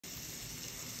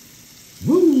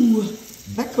Woo!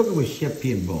 Back cooking with Chef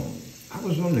P and Bonz. I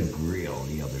was on the grill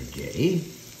the other day,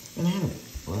 and I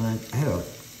had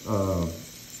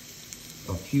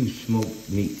a few smoked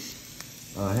meats.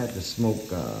 I had the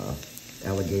smoked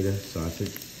alligator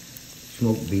sausage,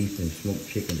 smoked beef, and smoked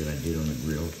chicken that I did on the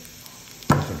grill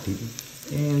for some people.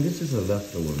 And this is a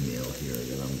leftover meal here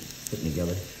that I'm putting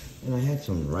together. And I had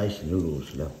some rice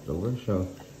noodles left over, so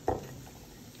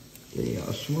the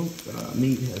smoked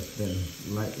meat has been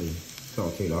lightly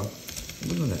sauteed off.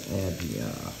 And we're going to add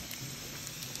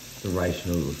the rice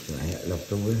noodles that I had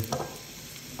left over,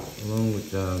 along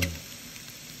with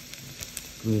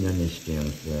green onion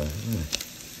stems there. I'm going to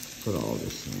put all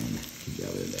this in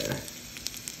together there.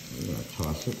 We're going to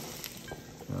toss it.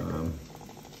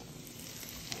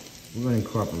 We're going to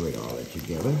incorporate all that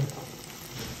together.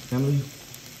 Family,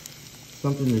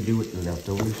 something to do with the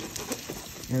leftovers.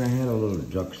 And I had a little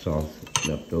duck sauce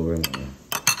left over. I'm going to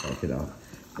toss it out.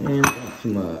 And got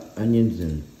some onions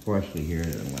and parsley here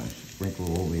that I'm going to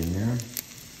sprinkle over in there.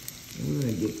 And we're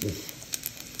going to get this.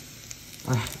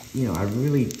 You know, I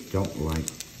really don't like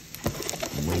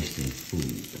wasting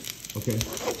food. Okay?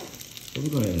 So we're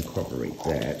going to incorporate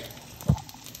that.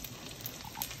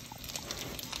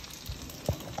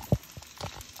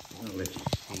 I'm going to let you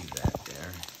see that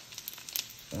there.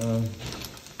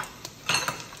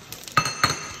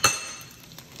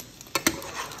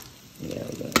 Yeah,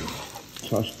 we're going to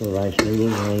toss the rice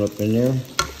noodles on up in there.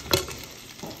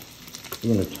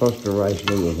 We're going to toss the rice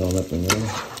noodles on up in there,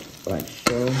 like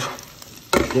so.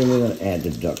 Then we're going to add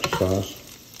the duck sauce.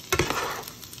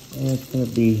 And it's going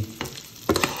to be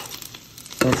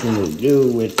something to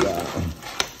do with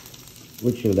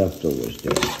your leftovers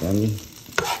there, family.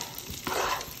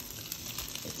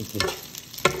 It's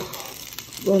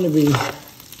going to be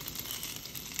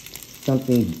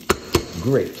something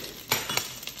great.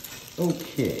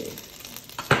 Okay,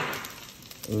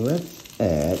 let's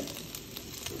add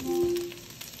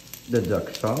the duck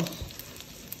sauce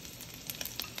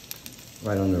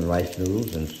right on the rice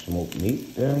noodles and smoked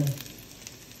meat there.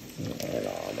 Add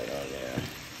all that on there.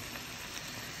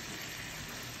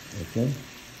 Okay.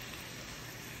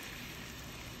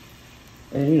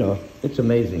 And you know, it's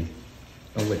amazing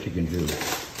on what you can do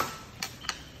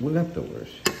with leftovers.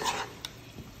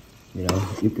 You know,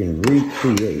 you can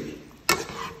recreate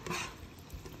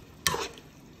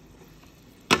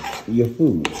your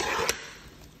food.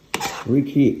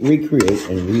 Recreate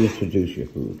and reintroduce your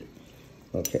food.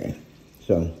 Okay,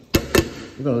 so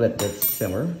we're gonna let that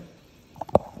simmer,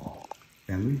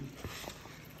 family,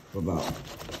 for about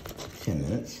 10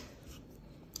 minutes.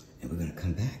 And we're gonna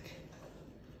come back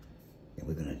and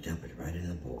we're gonna dump it right in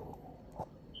the bowl.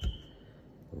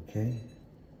 Okay?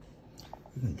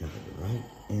 We're gonna dump it right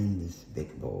in this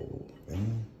big bowl,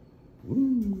 family.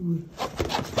 Woo!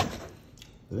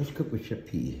 Let's cook with Chef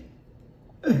P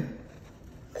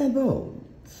and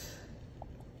Bonz,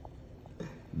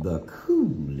 the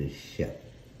coolest chef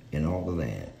in all the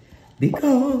land.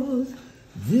 Because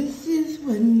this is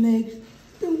what makes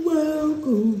the world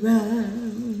go round.